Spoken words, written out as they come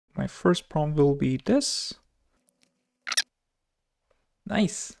my first prompt will be this.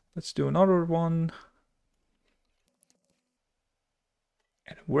 Nice. Let's do another one.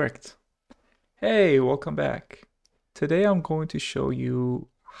 And it worked. Hey, welcome back. Today I'm going to show you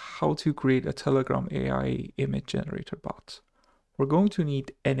how to create a Telegram AI image generator bot. We're going to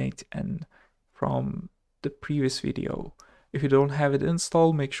need n8n from the previous video. If you don't have it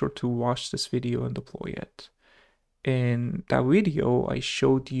installed, make sure to watch this video and deploy it. In that video, I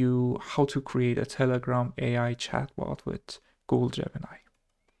showed you how to create a Telegram AI chatbot with Google Gemini.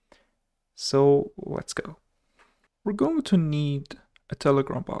 So let's go. We're going to need a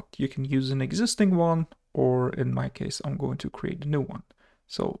Telegram bot. You can use an existing one, or in my case, I'm going to create a new one.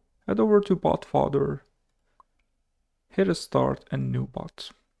 So head over to bot folder, hit a start and new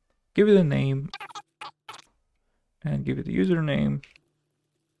bot. Give it a name and give it a username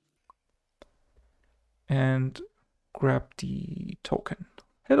and grab the token.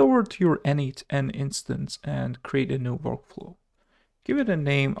 Head over to your n8n instance and create a new workflow. Give it a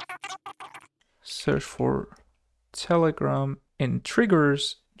name, search for Telegram. In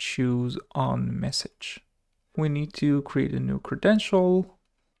triggers, choose on message. We need to create a new credential,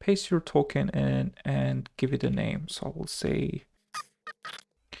 paste your token in and give it a name. So I will say,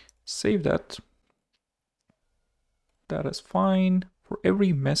 save that. That is fine. For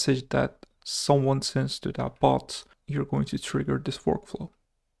every message that someone sends to that bot, you're going to trigger this workflow.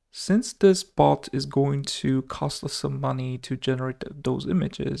 Since this bot is going to cost us some money to generate those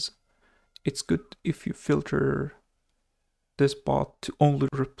images, it's good if you filter this bot to only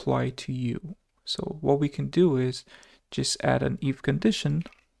reply to you. So what we can do is just add an if condition.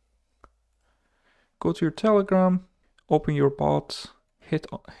 Go to your Telegram, open your bot, hit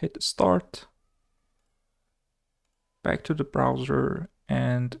start, back to the browser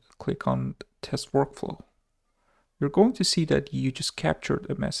and click on test workflow. You're going to see that you just captured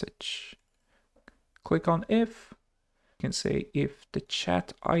a message. Click on if. You can say if the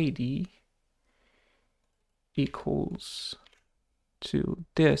chat ID equals to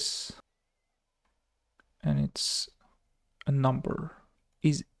this, and it's a number,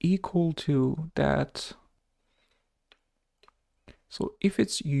 is equal to that. So if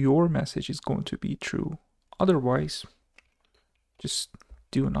it's your message, it's going to be true. Otherwise, just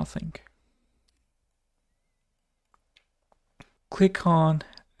do nothing. Click on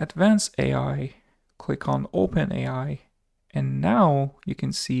Advanced AI, click on Open AI, and now you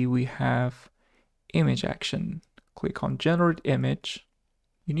can see we have image action. Click on Generate Image.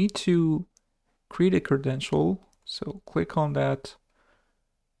 You need to create a credential, so click on that,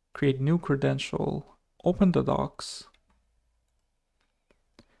 create new credential, open the docs,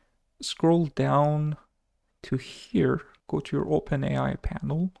 scroll down to here, go to your OpenAI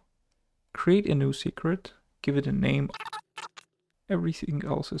panel, create a new secret, give it a name. Everything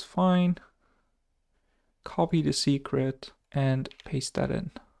else is fine. Copy the secret and paste that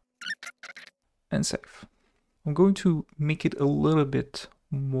in and save. I'm going to make it a little bit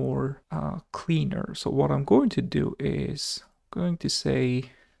more cleaner. So what I'm going to do is going to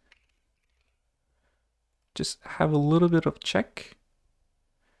say, just have a little bit of check.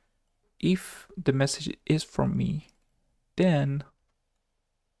 If the message is from me, then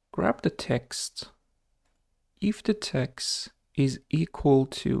grab the text. If the text is equal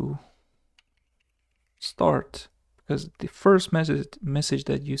to start, because the first message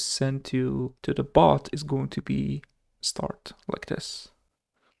that you send to the bot is going to be start, like this.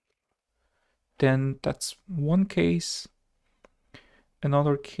 Then that's one case.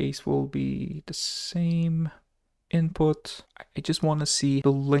 Another case will be the same input. I just want to see the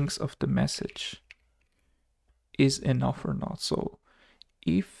length of the message is enough or not. So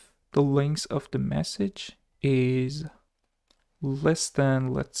if the length of the message is less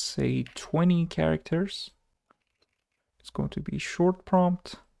than, let's say, 20 characters, it's going to be short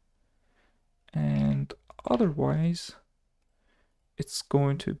prompt, and otherwise it's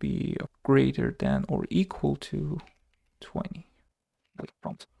going to be greater than or equal to 20.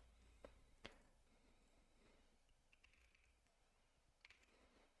 Prompt.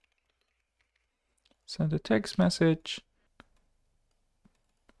 Send a text message.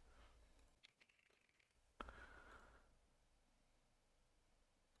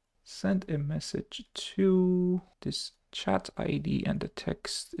 Send a message to this chat ID, and the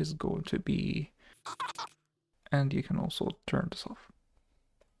text is going to be, and you can also turn this off.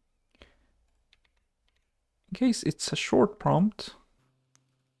 In case it's a short prompt,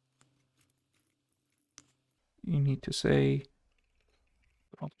 you need to say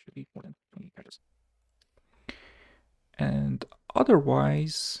the prompt should be more than 20 characters. And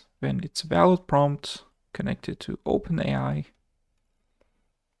otherwise, when it's a valid prompt connected to OpenAI,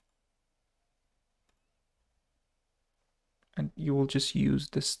 and you will just use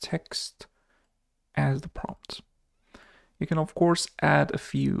this text as the prompt. You can of course add a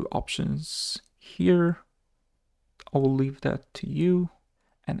few options here. I will leave that to you.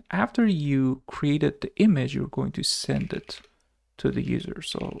 And after you created the image, you're going to send it to the user.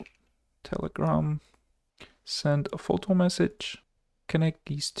 So Telegram, send a photo message, connect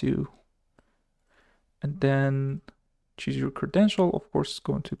these two, and then choose your credential. Of course, it's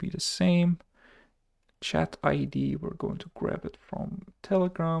going to be the same. Chat ID, we're going to grab it from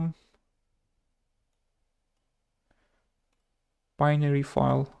Telegram. Binary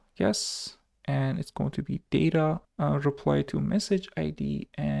file, yes. And it's going to be data, reply to message ID,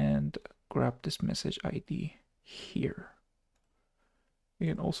 and grab this message ID here.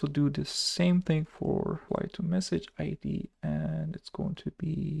 You can also do the same thing for reply to message ID, and it's going to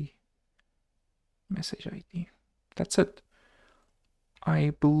be message ID. That's it.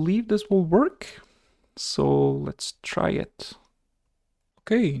 I believe this will work, so let's try it.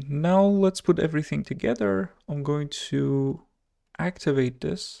 Okay, now let's put everything together. I'm going to activate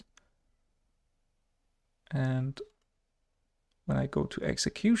this, and when I go to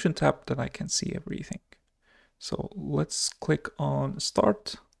execution tab, then I can see everything. So let's click on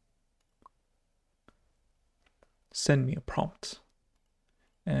start. Send me a prompt.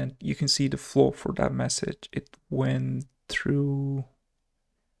 And you can see the flow for that message. It went through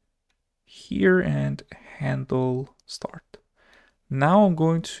here and handle start. Now I'm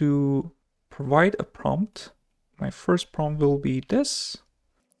going to provide a prompt. My first prompt will be this.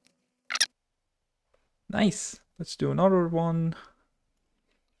 Nice. Let's do another one.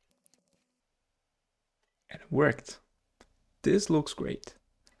 And it worked. This looks great.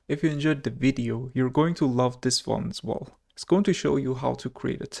 If you enjoyed the video, you're going to love this one as well. It's going to show you how to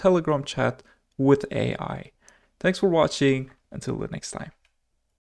create a Telegram chat with AI. Thanks for watching. Until the next time.